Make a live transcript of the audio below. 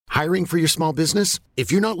Hiring for your small business?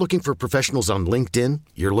 If you're not looking for professionals on LinkedIn,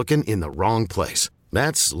 you're looking in the wrong place.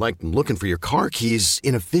 That's like looking for your car keys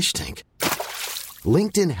in a fish tank.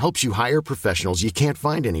 LinkedIn helps you hire professionals you can't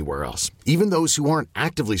find anywhere else, even those who aren't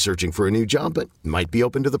actively searching for a new job but might be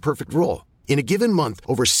open to the perfect role. In a given month,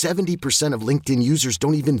 over 70% of LinkedIn users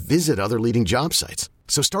don't even visit other leading job sites.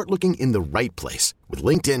 So start looking in the right place. With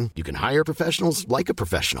LinkedIn, you can hire professionals like a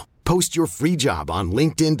professional. Post your free job on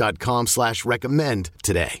linkedin.com/recommend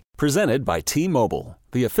today. Presented by T-Mobile,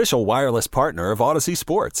 the official wireless partner of Odyssey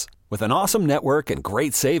Sports. With an awesome network and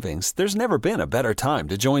great savings, there's never been a better time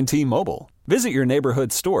to join T-Mobile. Visit your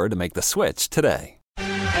neighborhood store to make the switch today.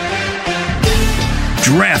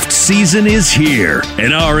 Draft season is here,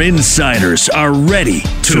 and our insiders are ready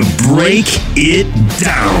to break it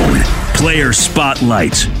down. Player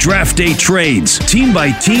spotlights, draft day trades,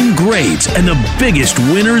 team-by-team grades, and the biggest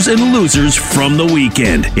winners and losers from the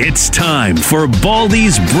weekend. It's time for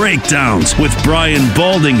Baldy's Breakdowns with Brian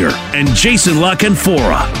Baldinger and Jason La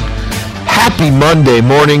Canfora. Happy Monday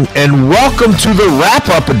morning, and welcome to the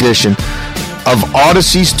wrap-up edition of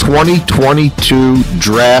Odyssey's 2022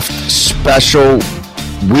 Draft Special.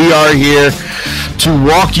 We are here to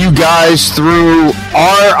walk you guys through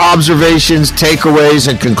our observations, takeaways,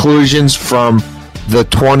 and conclusions from the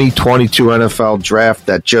 2022 NFL Draft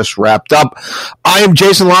that just wrapped up. I am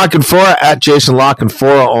Jason La Canfora at Jason La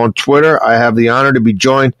Canfora on Twitter. I have the honor to be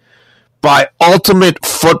joined by ultimate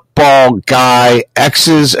football guy,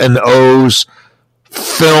 X's and O's,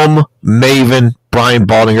 film maven, Brian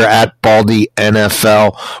Baldinger at Baldy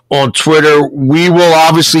NFL on Twitter. We will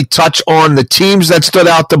obviously touch on the teams that stood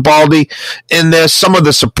out to Baldy in this, some of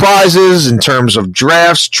the surprises in terms of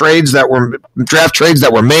draft trades that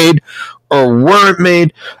were made or weren't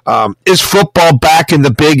made. Is football back in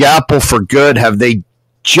the Big Apple for good? Have they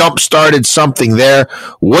jump-started something there?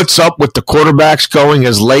 What's up with the quarterbacks going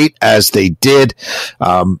as late as they did?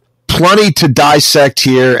 Plenty to dissect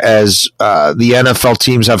here as the NFL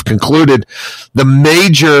teams have concluded the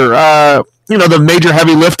major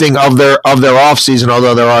heavy lifting of their offseason,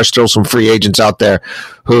 although there are still some free agents out there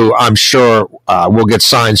who I'm sure will get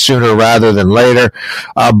signed sooner rather than later.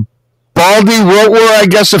 Baldy, what were, I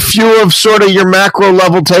guess, a few of sort of your macro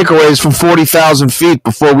level takeaways from 40,000 feet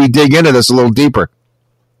before we dig into this a little deeper?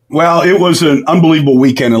 Well, it was an unbelievable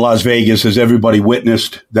weekend in Las Vegas, as everybody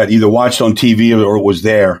witnessed that either watched on TV or was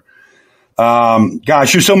there.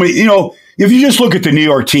 Gosh, there's so many, if you just look at the New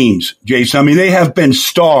York teams, Jason, I mean, they have been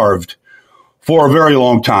starved for a very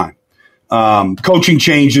long time. Coaching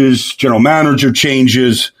changes, general manager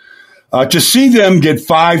changes, to see them get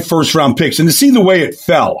 5 first-round picks and to see the way it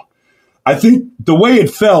fell. I think the way it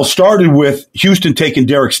fell started with Houston taking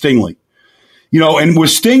Derek Stingley, and with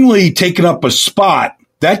Stingley taking up a spot,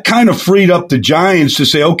 that kind of freed up the Giants to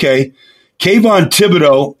say, okay, Kayvon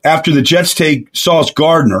Thibodeau, after the Jets take Sauce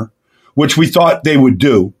Gardner, which we thought they would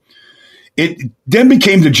do. It then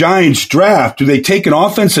became the Giants' draft. Do they take an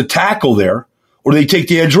offensive tackle there, or do they take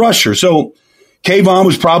the edge rusher? So Kayvon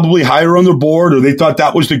was probably higher on their board, or they thought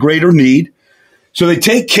that was the greater need. So they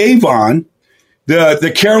take Kayvon.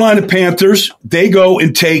 The Carolina Panthers, they go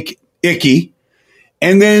and take Ickey.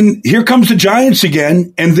 And then here comes the Giants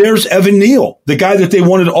again, and there's Evan Neal, the guy that they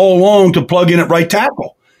wanted all along to plug in at right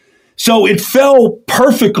tackle. So it fell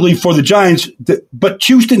perfectly for the Giants, but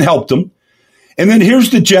Houston helped them. And then here's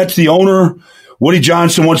the Jets. The owner, Woody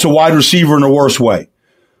Johnson, wants a wide receiver in a worse way.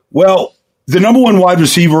 Well, the number one wide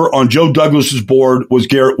receiver on Joe Douglas's board was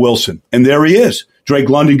Garrett Wilson. And there he is. Drake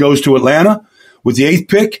London goes to Atlanta with the 8th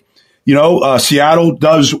pick. Seattle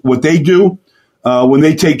does what they do when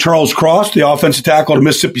they take Charles Cross, the offensive tackle to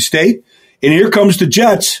Mississippi State. And here comes the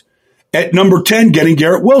Jets at number 10 getting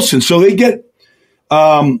Garrett Wilson. So they get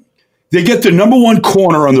the number one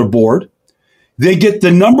corner on their board. They get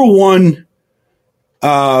the number one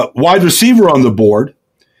wide receiver on the board.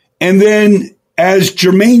 And then as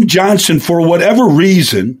Jermaine Johnson, for whatever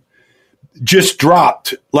reason, just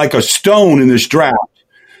dropped like a stone in this draft,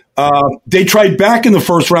 they tried back in the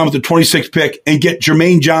first round with the 26th pick and get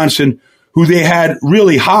Jermaine Johnson, who they had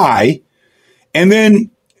really high. And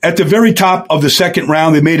then at the very top of the second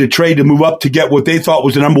round, they made a trade to move up to get what they thought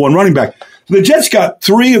was the number one running back. The Jets got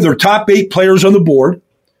 3 of their top 8 players on the board.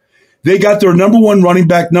 They got their number one running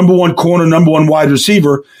back, number one corner, number one wide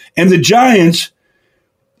receiver. And the Giants,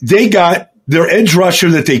 they got their edge rusher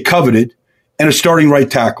that they coveted and a starting right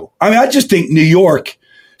tackle. I mean, I just think New York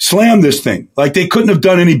slammed this thing. Like, they couldn't have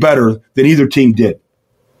done any better than either team did.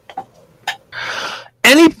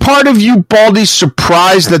 Any part of you, Baldy,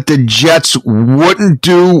 surprised that the Jets wouldn't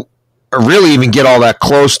do really even get all that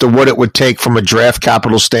close to what it would take from a draft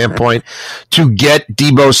capital standpoint to get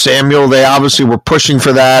Deebo Samuel. They obviously were pushing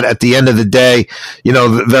for that. At the end of the day,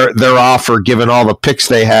 their offer, given all the picks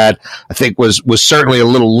they had, I think was certainly a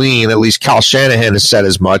little lean. At least Kyle Shanahan has said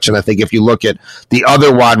as much. And I think if you look at the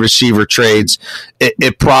other wide receiver trades,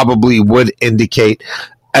 it probably would indicate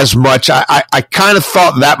as much. I kind of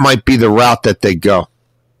thought that might be the route that they go.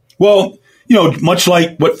 Well, much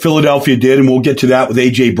like what Philadelphia did, and we'll get to that with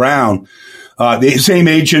A.J. Brown, the same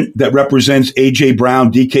agent that represents A.J.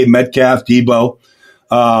 Brown, DK Metcalf, Deebo,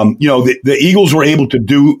 the Eagles were able to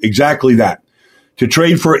do exactly that, to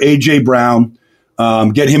trade for A.J. Brown,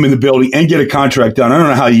 get him in the building, and get a contract done. I don't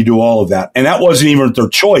know how you do all of that. And that wasn't even their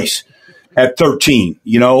choice at 13,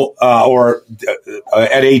 or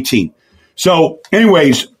at 18. So,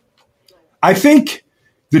 anyways, I think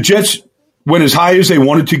the Jets went as high as they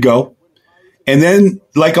wanted to go. And then,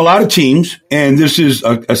 like a lot of teams, and this is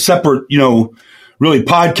a separate, really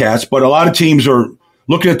podcast, but a lot of teams are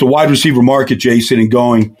looking at the wide receiver market, Jason, and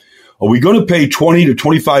going, are we going to pay $20 to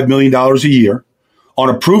 $25 million a year on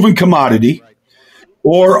a proven commodity,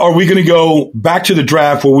 or are we going to go back to the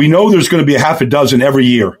draft where we know there's going to be a half a dozen every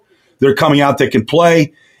year that are coming out that can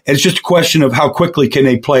play, and it's just a question of how quickly can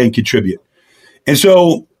they play and contribute. And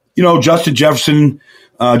so, Justin Jefferson,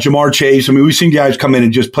 Jamar Chase. I mean, we've seen guys come in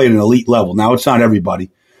and just play at an elite level. Now, it's not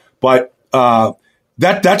everybody, but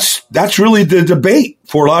that's really the debate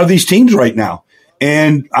for a lot of these teams right now.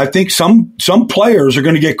 And I think some players are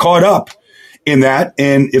going to get caught up in that.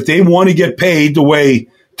 And if they want to get paid the way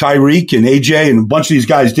Tyreek and AJ and a bunch of these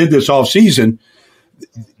guys did this offseason,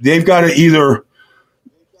 they've got to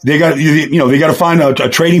they got to find a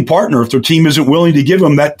trading partner if their team isn't willing to give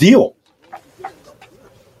them that deal.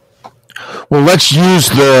 Well, let's use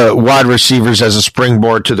the wide receivers as a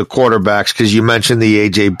springboard to the quarterbacks, because you mentioned the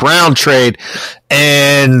A.J. Brown trade,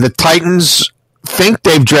 and the Titans think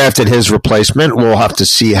they've drafted his replacement. We'll have to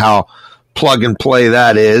see how plug and play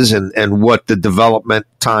that is and what the development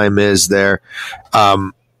time is there for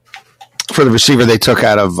the receiver they took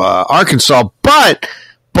out of Arkansas. But,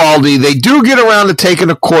 Baldy, they do get around to taking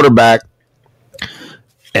a quarterback.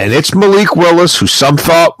 And it's Malik Willis, who some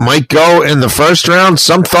thought might go in the first round.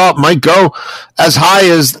 Some thought might go as high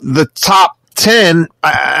as the top 10.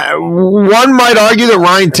 One might argue that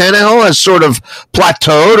Ryan Tannehill has sort of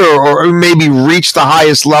plateaued or maybe reached the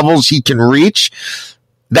highest levels he can reach.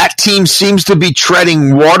 That team seems to be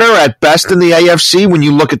treading water at best in the AFC when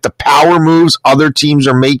you look at the power moves other teams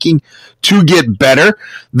are making to get better.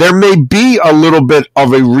 There may be a little bit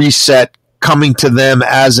of a reset coming to them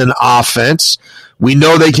as an offense. We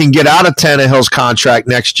know they can get out of Tannehill's contract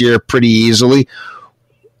next year pretty easily.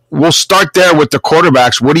 We'll start there with the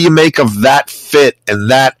quarterbacks. What do you make of that fit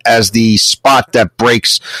and that as the spot that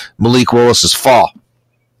breaks Malik Willis's fall?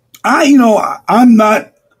 I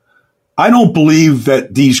don't believe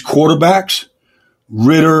that these quarterbacks,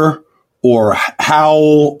 Ritter or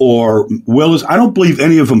Howell or Willis, I don't believe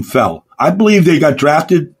any of them fell. I believe they got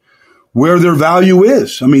drafted where their value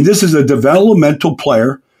is. I mean, this is a developmental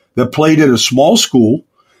player that played at a small school,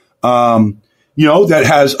 that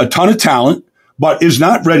has a ton of talent, but is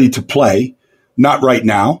not ready to play. Not right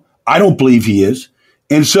now. I don't believe he is.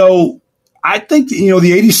 And so I think, the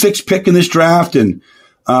 86th pick in this draft, and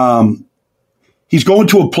he's going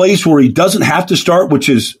to a place where he doesn't have to start, which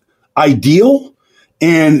is ideal.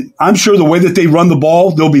 And I'm sure the way that they run the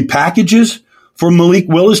ball, there'll be packages for Malik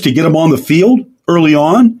Willis to get him on the field early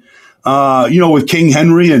on. With King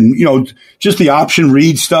Henry and, just the option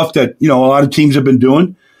read stuff that, a lot of teams have been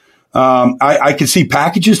doing. I can see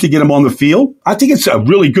packages to get him on the field. I think it's a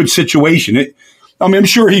really good situation. I'm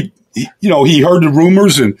sure he heard the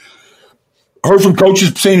rumors and heard from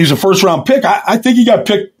coaches saying he's a first round pick. I think he got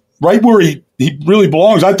picked right where he really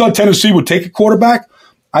belongs. I thought Tennessee would take a quarterback.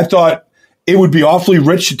 I thought it would be awfully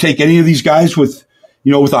rich to take any of these guys with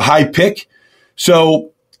a high pick.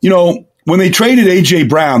 So, when they traded A.J.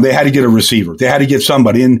 Brown, they had to get a receiver. They had to get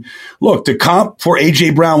somebody. And look, the comp for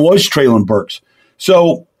A.J. Brown was Treylon Burks.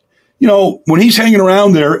 So, when he's hanging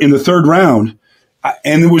around there in the third round,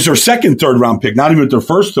 and it was their second third-round pick, not even their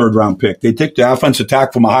first third-round pick. They took the offensive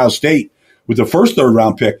tackle from Ohio State with the first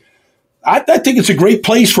third-round pick. I think it's a great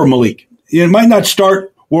place for Malik. It might not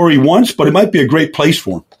start where he wants, but it might be a great place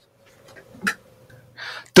for him.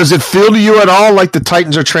 Does it feel to you at all like the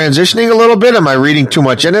Titans are transitioning a little bit? Am I reading too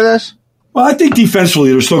much into this? Well, I think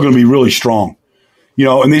defensively they're still going to be really strong,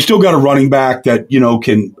 and they still got a running back that,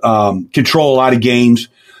 can control a lot of games.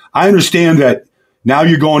 I understand that now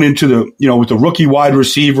you're going into the, with the rookie wide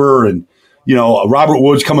receiver and, Robert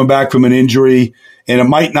Woods coming back from an injury, and it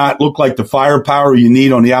might not look like the firepower you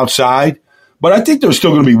need on the outside, But I think they're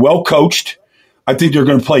still going to be well coached. I think they're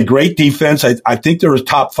going to play great defense. I think they're a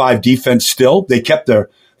top 5 defense still. They kept their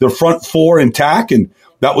front 4 intact, and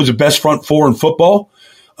that was the best front 4 in football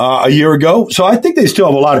a year ago. So I think they still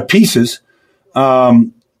have a lot of pieces.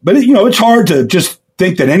 But it's hard to just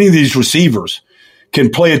think that any of these receivers can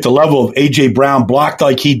play at the level of A.J. Brown, blocked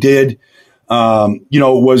like he did,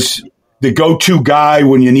 was the go-to guy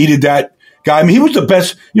when you needed that guy. I mean, he was the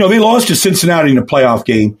best. They lost to Cincinnati in the playoff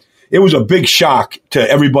game. It was a big shock to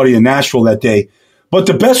everybody in Nashville that day. But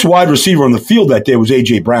the best wide receiver on the field that day was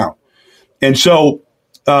A.J. Brown. And so,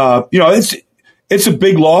 it's a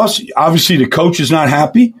big loss. Obviously, the coach is not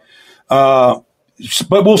happy. But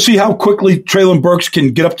we'll see how quickly Treylon Burks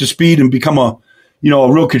can get up to speed and become a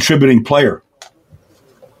real contributing player.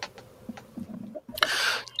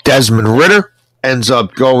 Desmond Ridder ends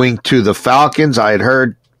up going to the Falcons. I had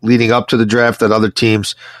heard leading up to the draft that other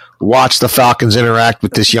teams watched the Falcons interact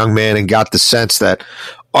with this young man and got the sense that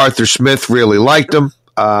Arthur Smith really liked him.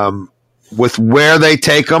 With where they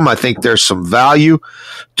take him, I think there's some value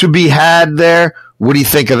to be had there. What do you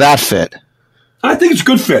think of that fit? I think it's a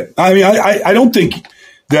good fit. I mean, I don't think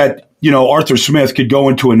that, Arthur Smith could go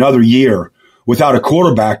into another year without a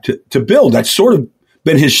quarterback to build. That's sort of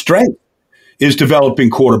been his strength, is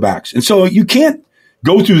developing quarterbacks. And so you can't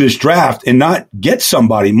go through this draft and not get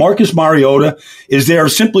somebody. Marcus Mariota is there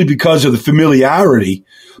simply because of the familiarity,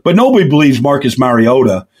 but nobody believes Marcus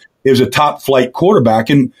Mariota is a top-flight quarterback.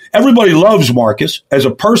 And everybody loves Marcus as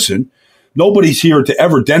a person. Nobody's here to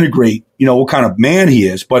ever denigrate, what kind of man he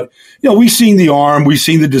is. But, we've seen the arm, we've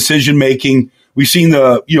seen the decision-making, we've seen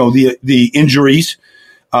the injuries,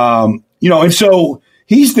 and so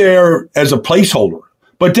he's there as a placeholder.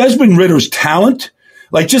 But Desmond Ridder's talent,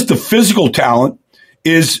 like just the physical talent,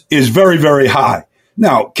 is very, very high.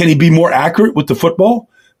 Now, can he be more accurate with the football?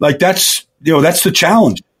 Like that's the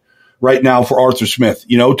challenge right now for Arthur Smith,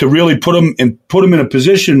 to really put him in a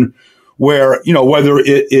position where, whether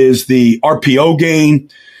it is the RPO game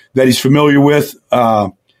that he's familiar with,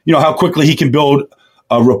 how quickly he can build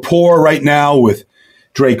a rapport right now with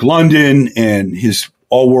Drake London and his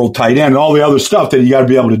all-world tight end and all the other stuff that you got to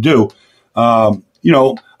be able to do. I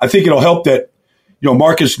think it'll help that,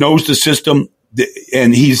 Marcus knows the system,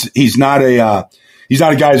 and he's not a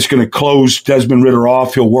guy that's going to close Desmond Ridder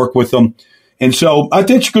off. He'll work with them. And so I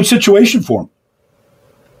think it's a good situation for him.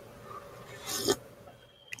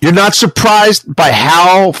 You're not surprised by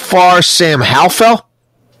how far Sam Howell fell?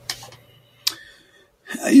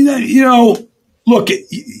 Look,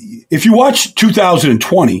 if you watch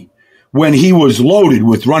 2020, when he was loaded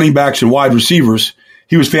with running backs and wide receivers,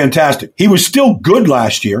 he was fantastic. He was still good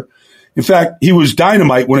last year. In fact, he was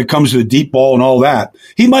dynamite when it comes to the deep ball and all that.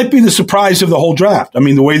 He might be the surprise of the whole draft. I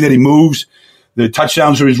mean, the way that he moves, the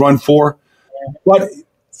touchdowns that he's run for. But,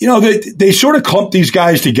 they sort of clumped these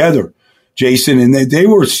guys together, Jason, and they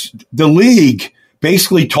were – the league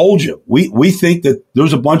basically told you. We think that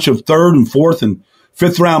there's a bunch of 3rd and 4th and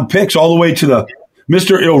 5th round picks all the way to the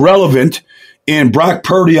Mr. Irrelevant and Brock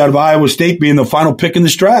Purdy out of Iowa State being the final pick in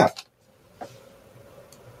this draft.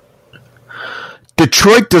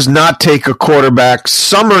 Detroit does not take a quarterback.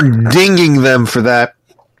 Some are dinging them for that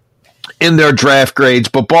in their draft grades.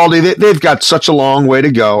 But, Baldy, they've got such a long way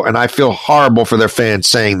to go, and I feel horrible for their fans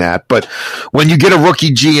saying that. But when you get a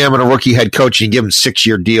rookie GM and a rookie head coach and you give them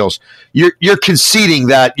 6-year deals, you're conceding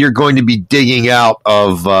that you're going to be digging out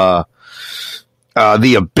of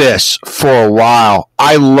the abyss for a while.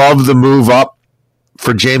 I love the move up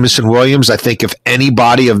for Jameson Williams. I think if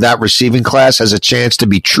anybody of that receiving class has a chance to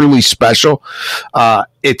be truly special,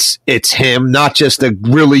 it's him, not just a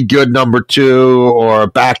really good number 2 or a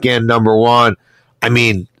back end number 1. I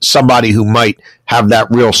mean, somebody who might have that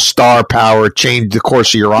real star power, change the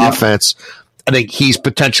course of your offense. I think he's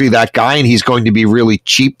potentially that guy, and he's going to be really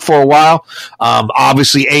cheap for a while.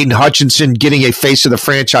 Obviously, Aiden Hutchinson getting a face of the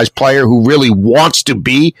franchise player who really wants to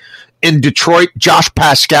be in Detroit. Josh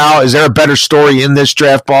Pascal, is there a better story in this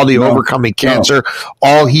draft, Baldy? Overcoming cancer,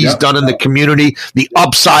 all he's done in the community, the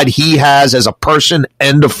upside he has as a person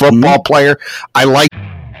and a football player. I like.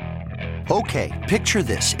 Okay, picture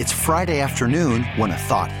this. It's Friday afternoon when a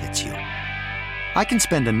thought hits you. I can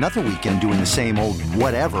spend another weekend doing the same old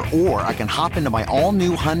whatever, or I can hop into my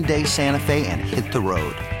all-new Hyundai Santa Fe and hit the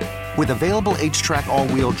road. With available H-Track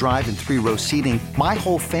all-wheel drive and 3-row seating, my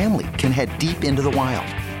whole family can head deep into the wild.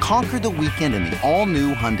 Conquer the weekend in the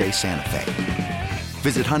all-new Hyundai Santa Fe.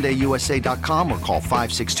 Visit HyundaiUSA.com or call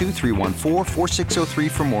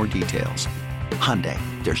 562-314-4603 for more details. Hyundai,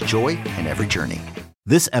 there's joy in every journey.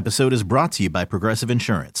 This episode is brought to you by Progressive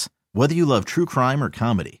Insurance. Whether you love true crime or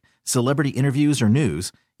comedy, celebrity interviews or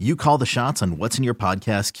news, you call the shots on what's in your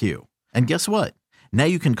podcast queue. And guess what? Now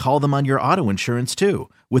you can call them on your auto insurance too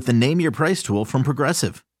with the Name Your Price tool from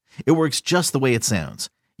Progressive. It works just the way it sounds.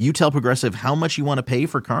 You tell Progressive how much you want to pay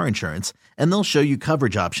for car insurance, and they'll show you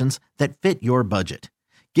coverage options that fit your budget.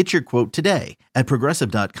 Get your quote today at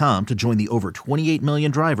Progressive.com to join the over 28 million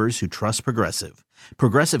drivers who trust Progressive.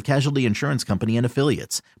 Progressive Casualty Insurance Company and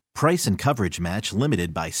Affiliates. Price and coverage match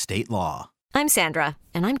limited by state law. I'm Sandra,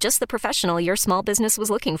 and I'm just the professional your small business was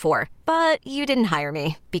looking for. But you didn't hire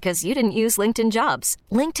me because you didn't use LinkedIn Jobs.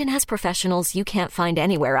 LinkedIn has professionals you can't find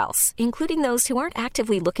anywhere else, including those who aren't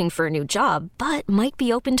actively looking for a new job, but might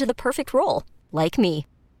be open to the perfect role, like me.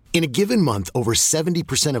 In a given month, over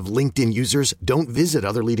 70% of LinkedIn users don't visit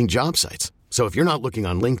other leading job sites. So if you're not looking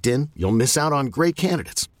on LinkedIn, you'll miss out on great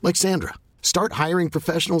candidates like Sandra. Start hiring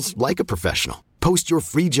professionals like a professional. Post your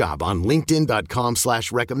free job on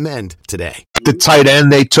linkedin.com/recommend today. The tight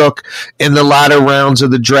end they took in the latter rounds of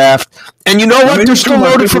the draft. And you know what? They're still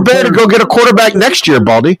loaded for bear to go get a quarterback next year,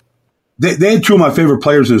 Baldy. They had two of my favorite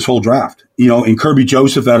players in this whole draft, in Kirby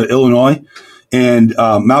Joseph out of Illinois and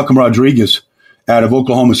Malcolm Rodriguez out of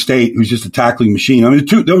Oklahoma State, who's just a tackling machine. I mean,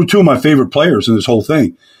 they were two of my favorite players in this whole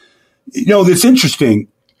thing. It's interesting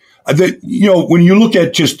that, when you look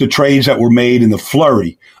at just the trades that were made in the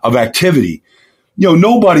flurry of activity,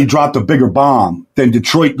 nobody dropped a bigger bomb than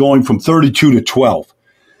Detroit going from 32 to 12.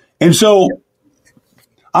 And so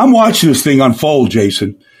I'm watching this thing unfold,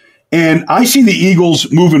 Jason, and I see the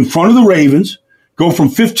Eagles move in front of the Ravens, go from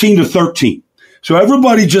 15 to 13. So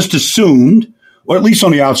everybody just assumed, or at least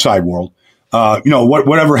on the outside world,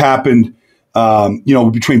 whatever happened,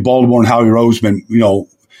 between Baltimore and Howie Roseman,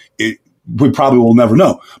 we probably will never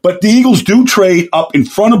know. But the Eagles do trade up in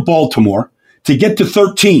front of Baltimore to get to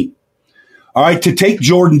 13. All right, to take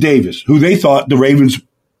Jordan Davis, who they thought the Ravens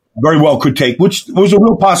very well could take, which was a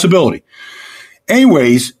real possibility.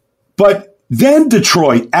 Anyways, but then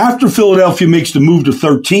Detroit, after Philadelphia makes the move to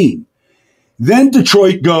 13, then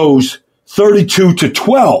Detroit goes 32 to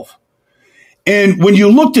 12. And when you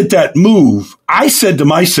looked at that move, I said to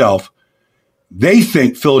myself, they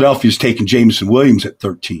think Philadelphia's taking Jameson Williams at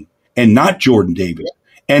 13 and not Jordan Davis.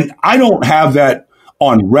 And I don't have that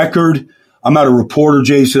on record. I'm not a reporter,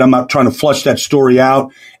 Jason. I'm not trying to flush that story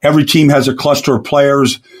out. Every team has a cluster of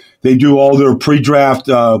players. They do all their pre-draft,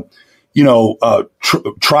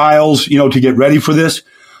 trials, to get ready for this.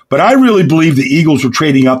 But I really believe the Eagles were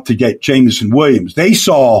trading up to get Jameson Williams. They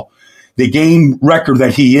saw the game record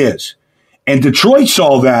that he is. And Detroit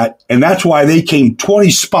saw that, and that's why they came 20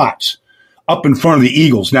 spots up in front of the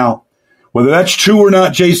Eagles. Now, whether that's true or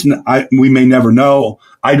not, Jason, we may never know.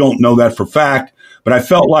 I don't know that for fact. But I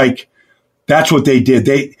felt like that's what they did.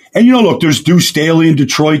 Look, there's Deuce Staley in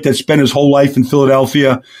Detroit that spent his whole life in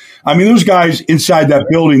Philadelphia. I mean, those guys inside that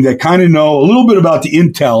building that kind of know a little bit about the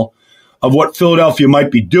intel of what Philadelphia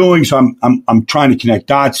might be doing. So I'm trying to connect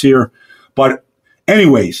dots here. But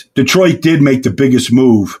anyways, Detroit did make the biggest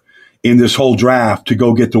move in this whole draft to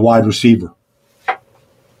go get the wide receiver.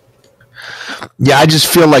 Yeah, I just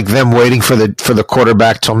feel like them waiting for the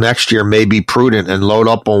quarterback till next year may be prudent and load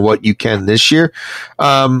up on what you can this year.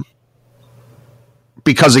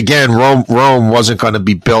 Because again, Rome wasn't going to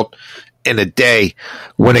be built in a day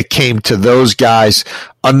when it came to those guys.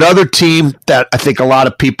 Another team that I think a lot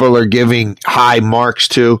of people are giving high marks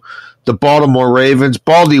to, the Baltimore Ravens.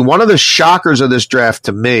 Baldy, one of the shockers of this draft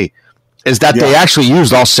to me is that they actually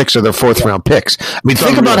used all 6 of their fourth-round picks. I mean,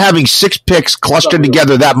 think about having 6 picks clustered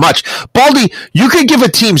together that much. Baldy, you could give a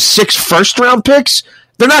team 6 first-round picks.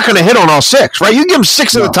 They're not going to hit on all 6, right? You give them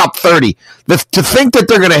 6 in the top 30. To think that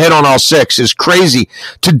they're going to hit on all 6 is crazy.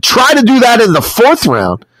 To try to do that in the 4th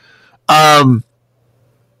round,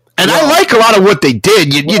 and I like a lot of what they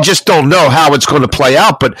did. You just don't know how it's going to play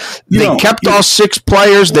out. But they kept all 6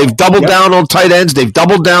 players. They've doubled down on tight ends. They've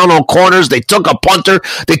doubled down on corners. They took a punter.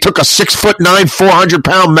 They took a 6'9",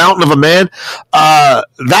 400-pound mountain of a man.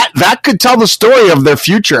 That could tell the story of their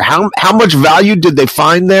future. How much value did they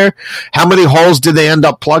find there? How many holes did they end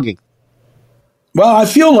up plugging? Well, I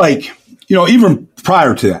feel like, even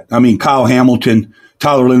prior to that, I mean, Kyle Hamilton,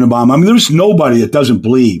 Tyler Linderbaum, I mean, there's nobody that doesn't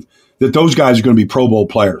believe that those guys are going to be Pro Bowl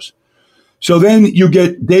players. So then you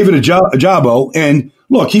get David Ojabo, and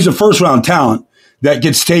look, he's a first-round talent that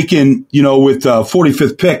gets taken, with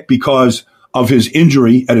 45th pick because of his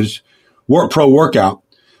injury at his pro workout.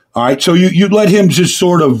 All right, so you let him just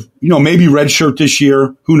sort of, maybe redshirt this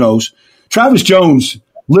year. Who knows? Travis Jones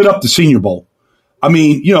lit up the Senior Bowl. I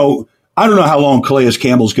mean, I don't know how long Calais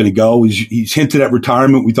Campbell's going to go. He's hinted at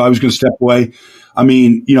retirement. We thought he was going to step away. I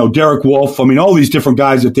mean, Derek Wolfe. I mean, all these different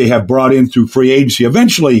guys that they have brought in through free agency.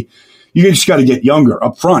 Eventually, you just got to get younger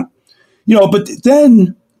up front. But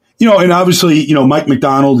then and obviously, Mike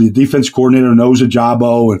McDonald, the defense coordinator, knows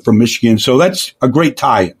Ajabo and from Michigan. So that's a great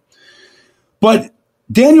tie-in. But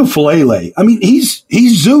Daniel Faalele, I mean, he's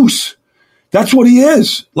Zeus. That's what he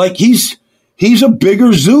is. Like, he's a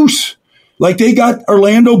bigger Zeus. Like, they got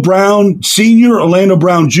Orlando Brown Sr., Orlando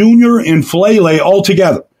Brown Jr., and Faalele all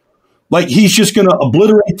together. Like, he's just going to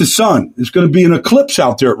obliterate the sun. There's going to be an eclipse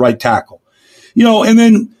out there at right tackle. And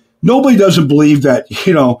then nobody doesn't believe that,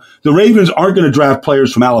 the Ravens aren't going to draft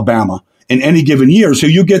players from Alabama in any given year. So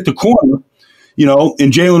you get the corner,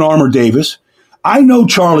 in Jalen Armour-Davis. I know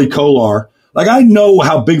Charlie Kolar. Like, I know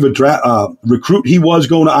how big of a recruit he was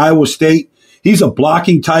going to Iowa State. He's a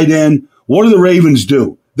blocking tight end. What do the Ravens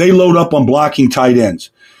do? They load up on blocking tight ends.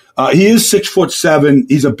 He is 6'7".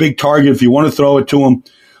 He's a big target if you want to throw it to him.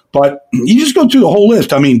 But you just go through the whole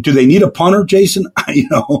list. I mean, do they need a punter, Jason? I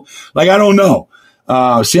don't know.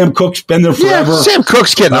 Sam Cook's been there forever. Yeah, Sam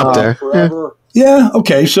Cook's getting up there. Forever. Yeah,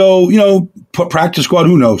 okay. So, practice squad,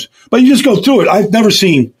 who knows? But you just go through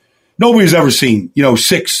it. Nobody's ever seen,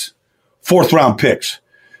 6 fourth-round picks.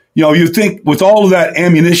 You think with all of that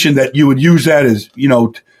ammunition that you would use that as,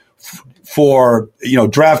 for,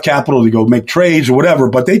 draft capital to go make trades or whatever,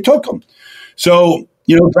 but they took them. So,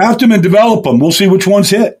 draft them and develop them. We'll see which ones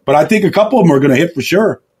hit. But I think a couple of them are going to hit for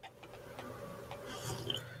sure.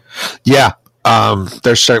 Yeah,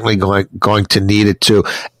 they're certainly going to need it too.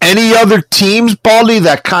 Any other teams, Baldy,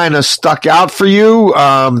 that kind of stuck out for you?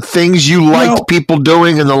 Things you liked people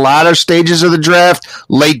doing in the latter stages of the draft,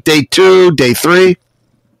 late day 2, day 3?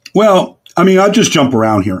 Well, I mean, I'll just jump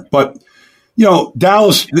around here. But,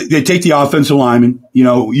 Dallas, they take the offensive lineman.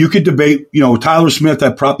 You could debate, Tyler Smith,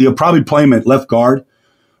 they'll probably play him at left guard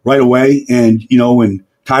right away. And, when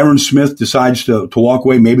Tyron Smith decides to walk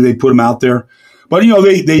away, maybe they put him out there. But,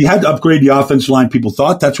 they had to upgrade the offensive line. People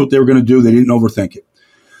thought that's what they were going to do. They didn't overthink it.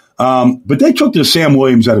 But they took the Sam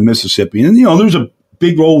Williams out of Mississippi. And, there's a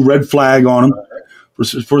big old red flag on him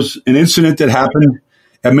for an incident that happened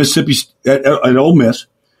at Mississippi, at Ole Miss.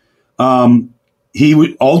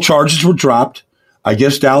 All charges were dropped. I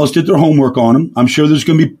guess Dallas did their homework on him. I'm sure there's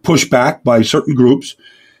going to be pushback by certain groups,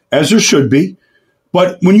 as there should be.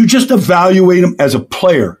 But when you just evaluate him as a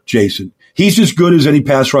player, Jason, he's as good as any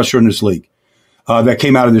pass rusher in this league that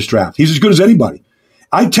came out of this draft. He's as good as anybody.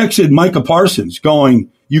 I texted Micah Parsons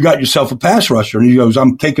going, "You got yourself a pass rusher." And he goes,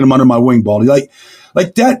 "I'm taking him under my wing, Baldy." Like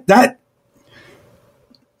that.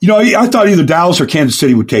 I thought either Dallas or Kansas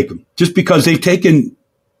City would take him just because they've taken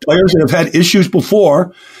players that have had issues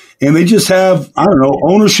before, and they just have, I don't know,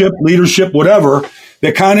 ownership, leadership, whatever,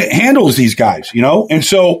 that kind of handles these guys, And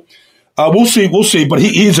so we'll see. But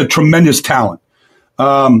he is a tremendous talent.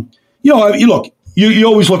 You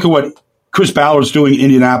always look at what Chris Ballard's doing in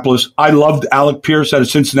Indianapolis. I loved Alec Pierce out of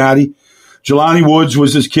Cincinnati. Jelani Woods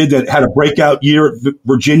was this kid that had a breakout year at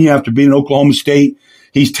Virginia after being in Oklahoma State.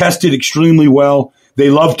 He's tested extremely well. They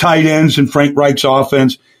love tight ends in Frank Reich's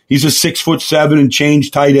offense. He's a 6'7" and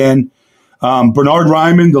change tight end. Bernard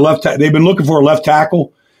Ryman, they've been looking for a left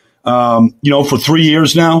tackle, for 3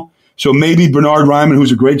 years now. So maybe Bernard Ryman,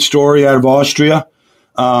 who's a great story out of Austria,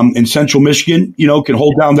 in Central Michigan, can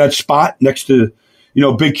hold down that spot next to,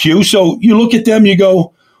 Big Q. So you look at them, you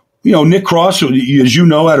go, Nick Cross, as you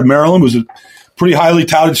know, out of Maryland, was a pretty highly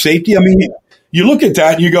touted safety. I mean, you look at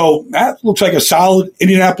that and you go, that looks like a solid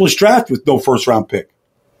Indianapolis draft with no first-round pick.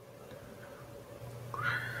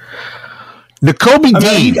 Nakobe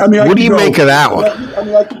Dean, what do you make of that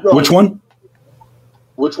one? Which one?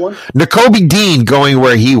 Nakobe Dean going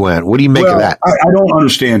where he went. What do you make of that? I don't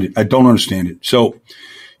understand it. So,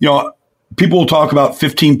 people will talk about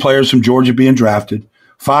 15 players from Georgia being drafted,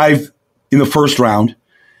 5 in the first round.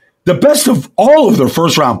 The best of all of their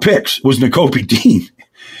first-round picks was Nakobe Dean.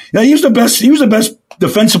 Now, he was the best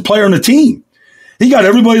defensive player on the team. He got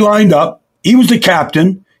everybody lined up. He was the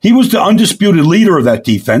captain. He was the undisputed leader of that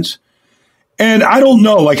defense. And I don't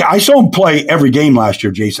know, I saw him play every game last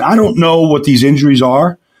year, Jason. I don't know what these injuries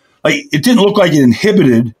are. It didn't look like it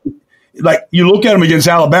inhibited. You look at him against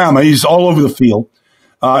Alabama, he's all over the field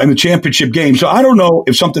in the championship game. So I don't know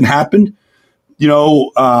if something happened,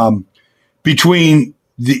 between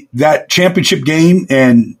that championship game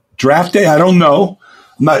and draft day. I don't know.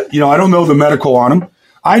 I don't know the medical on him.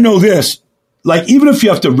 I know this, even if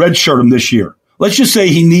you have to redshirt him this year, let's just say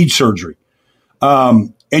he needs surgery.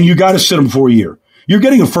 And you got to sit him for a year. You're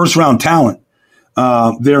getting a first-round talent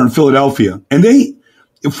there in Philadelphia. And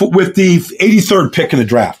with the 83rd pick in the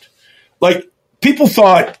draft, people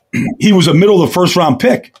thought he was a middle of the first-round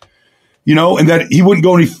pick, and that he wouldn't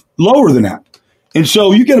go any lower than that. And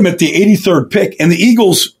so you get him at the 83rd pick, and the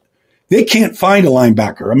Eagles, they can't find a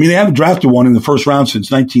linebacker. I mean, they haven't drafted one in the first round since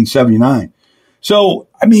 1979. So,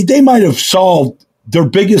 I mean, they might have solved their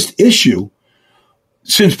biggest issue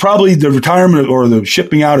since probably the retirement or the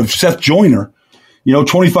shipping out of Seth Joyner,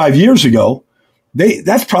 25 years ago.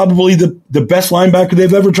 That's probably the best linebacker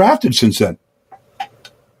they've ever drafted since then.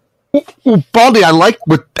 Well, Baldy, I like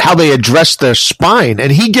how they address their spine, and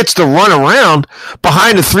he gets to run around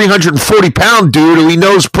behind a 340-pound dude who he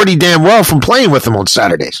knows pretty damn well from playing with him on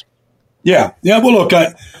Saturdays. Yeah. Well,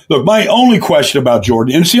 look, my only question about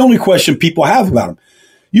Jordan, and it's the only question people have about him,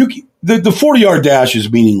 the 40-yard dash is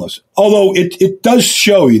meaningless. Although it does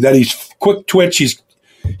show you that he's quick twitch,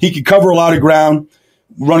 he can cover a lot of ground,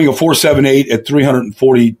 running a 4.78 at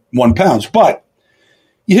 341 pounds. But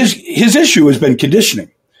his issue has been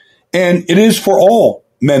conditioning. And it is for all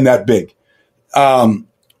men that big. And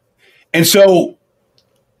so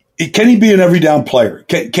can he be an every down player?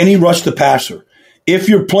 Can he rush the passer? If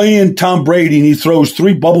you're playing Tom Brady and he throws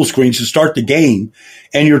 3 bubble screens to start the game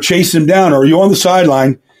and you're chasing him down, or are you on the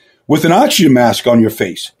sideline with an oxygen mask on your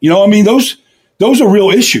face? Those are real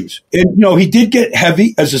issues. And, he did get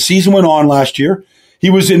heavy as the season went on last year. He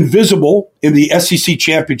was invisible in the SEC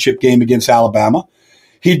championship game against Alabama.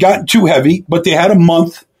 He'd gotten too heavy, but they had a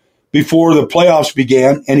month before the playoffs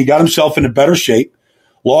began, and he got himself into better shape.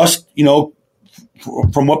 Lost,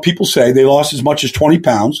 from what people say, they lost as much as 20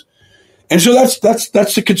 pounds. And so that's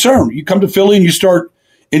the concern. You come to Philly and you start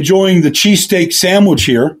enjoying the cheesesteak sandwich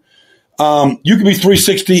here. You can be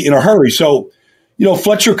 360 in a hurry. So,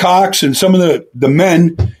 Fletcher Cox and some of the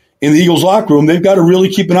men in the Eagles locker room, they've got to really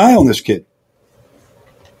keep an eye on this kid.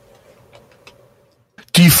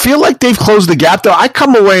 Do you feel like they've closed the gap, though? I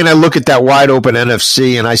come away and I look at that wide open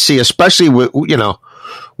NFC, and I see, especially with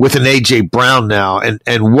an A.J. Brown now, and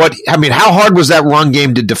how hard was that run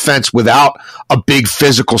game to defense without a big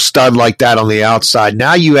physical stud like that on the outside?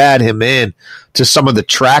 Now you add him in to some of the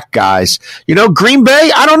track guys. Green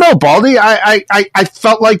Bay, I don't know, Baldy. I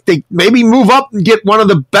felt like they maybe move up and get one of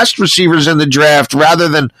the best receivers in the draft rather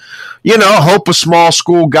than, hope a small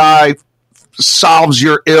school guy solves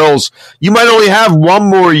your ills. You might only have one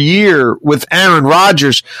more year with Aaron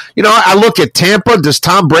Rodgers. I look at Tampa. Does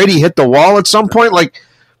Tom Brady hit the wall at some point?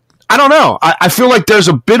 I don't know. I feel like there's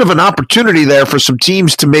a bit of an opportunity there for some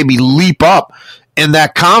teams to maybe leap up in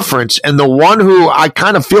that conference. And the one who I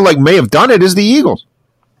kind of feel like may have done it is the Eagles.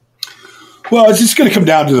 Well, it's just going to come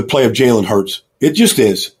down to the play of Jalen Hurts. It just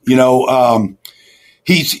is. He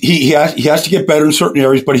has to get better in certain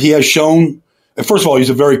areas, but he has shown. First of all, he's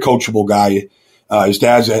a very coachable guy. His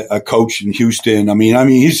dad's a coach in Houston. I mean,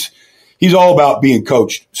 he's all about being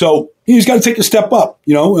coached. So he's got to take a step up.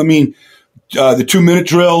 The 2-minute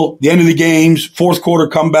drill, the end of the games, fourth quarter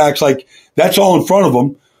comebacks, that's all in front of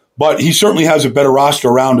him. But he certainly has a better roster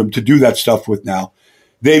around him to do that stuff with now.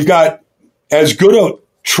 They've got as good a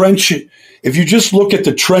trench. If you just look at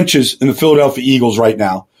the trenches in the Philadelphia Eagles right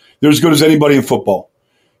now, they're as good as anybody in football.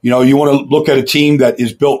 You want to look at a team that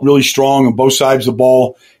is built really strong on both sides of the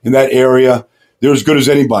ball in that area. They're as good as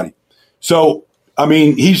anybody. So,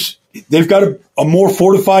 they've got a more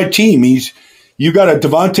fortified team. You got a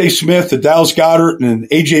Devontae Smith, a Dallas Goedert, and an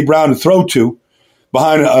A.J. Brown to throw to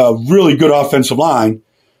behind a really good offensive line.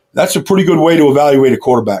 That's a pretty good way to evaluate a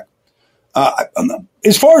quarterback.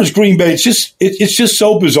 As far as Green Bay, it's just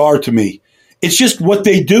so bizarre to me. It's just what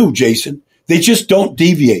they do, Jason. They just don't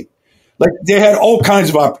deviate. They had all kinds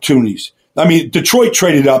of opportunities. Detroit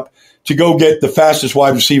traded up to go get the fastest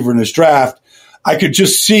wide receiver in this draft. I could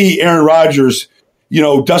just see Aaron Rodgers,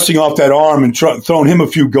 dusting off that arm and throwing him a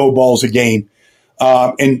few go balls a game.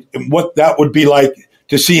 And what that would be like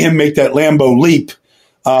to see him make that Lambeau leap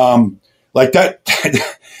like that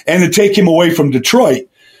and to take him away from Detroit.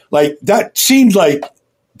 That seems like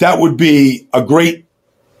that would be a great.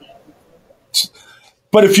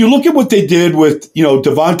 But if you look at what they did with,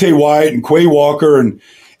 Devontae Wyatt and Quay Walker and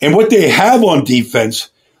what they have on defense,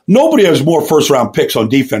 nobody has more first-round picks on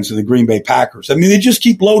defense than the Green Bay Packers. They just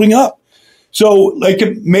keep loading up. So,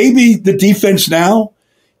 maybe the defense now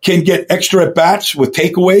can get extra at-bats with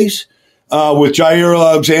takeaways, with Jair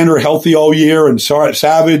Alexander healthy all year and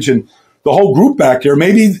Savage and the whole group back there.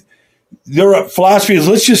 Maybe their philosophy is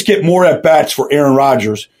let's just get more at-bats for Aaron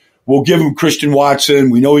Rodgers. We'll give him Christian Watson.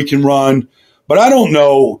 We know he can run. But I don't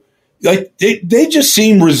know. They just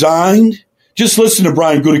seem resigned. Just listen to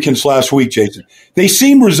Brian Gutekunst last week, Jason. They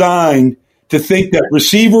seem resigned to think that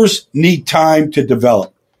receivers need time to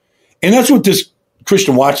develop. And that's what this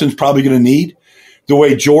Christian Watson's probably going to need, the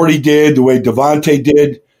way Jordy did, the way Devontae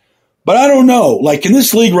did. But I don't know. In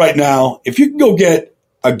this league right now, if you can go get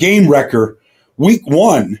a game wrecker week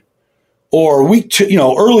 1 or week 2,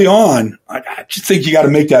 early on, I just think you got to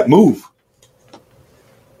make that move.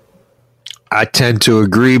 I tend to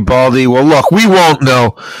agree, Baldy. Well, look, we won't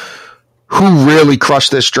know who really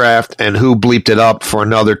crushed this draft and who bleeped it up for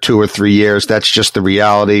another 2 or 3 years. That's just the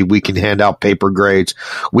reality. We can hand out paper grades.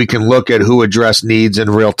 We can look at who addressed needs in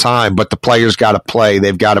real time, but the players got to play.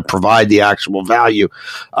 They've got to provide the actual value.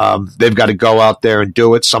 They've got to go out there and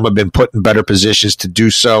do it. Some have been put in better positions to do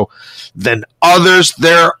so than others.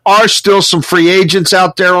 There are still some free agents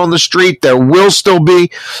out there on the street. There will still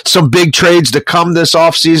be some big trades to come this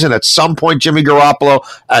offseason. At some point, Jimmy Garoppolo,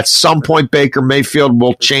 at some point, Baker Mayfield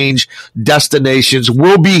will change destinations.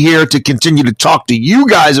 We'll be here to continue to talk to you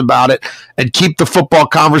guys about it and keep the football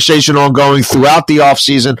conversation ongoing throughout the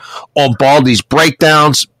offseason on Baldy's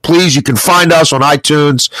Breakdowns. Please, you can find us on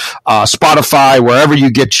iTunes, Spotify, wherever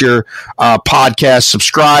you get your podcast.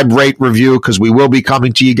 Subscribe, rate, review, because we will be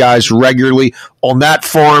coming to you guys regularly on that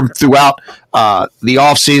forum throughout the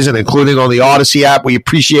offseason, including on the Odyssey app. We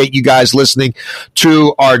appreciate you guys listening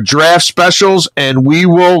to our draft specials, and we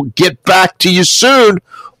will get back to you soon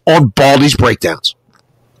on Baldy's Breakdowns.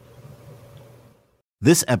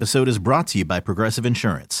 This episode is brought to you by Progressive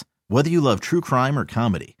Insurance. Whether you love true crime or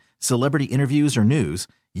comedy, celebrity interviews or news,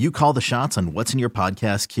 you call the shots on what's in your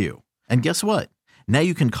podcast queue. And guess what? Now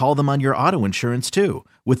you can call them on your auto insurance too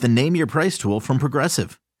with the Name Your Price tool from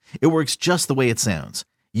Progressive. It works just the way it sounds.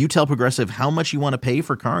 You tell Progressive how much you want to pay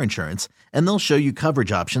for car insurance, and they'll show you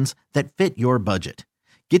coverage options that fit your budget.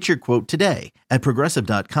 Get your quote today at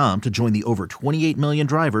Progressive.com to join the over 28 million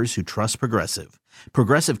drivers who trust Progressive.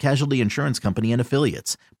 Progressive Casualty Insurance Company and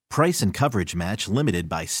Affiliates. Price and coverage match limited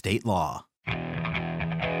by state law.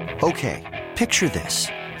 Okay, picture this.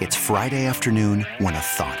 It's Friday afternoon when a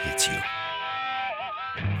thought hits you.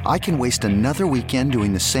 I can waste another weekend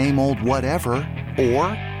doing the same old whatever, or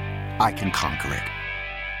I can conquer it.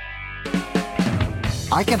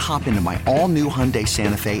 I can hop into my all-new Hyundai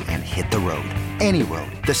Santa Fe and hit the road. Any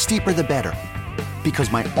road. The steeper, the better.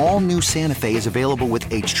 Because my all-new Santa Fe is available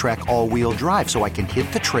with H-Track all-wheel drive, so I can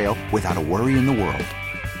hit the trail without a worry in the world.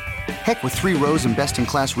 Heck, with 3 rows and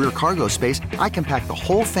best-in-class rear cargo space, I can pack the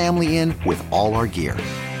whole family in with all our gear.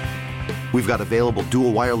 We've got available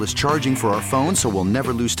dual wireless charging for our phones, so we'll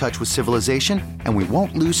never lose touch with civilization, and we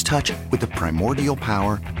won't lose touch with the primordial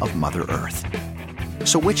power of Mother Earth.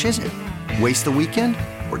 So which is it? Waste the weekend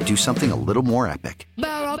or do something a little more epic?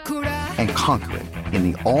 And conquer it in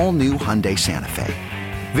the all-new Hyundai Santa Fe.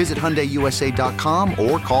 Visit HyundaiUSA.com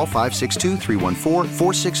or call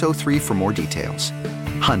 562-314-4603 for more details.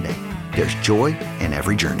 Hyundai, there's joy in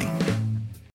every journey.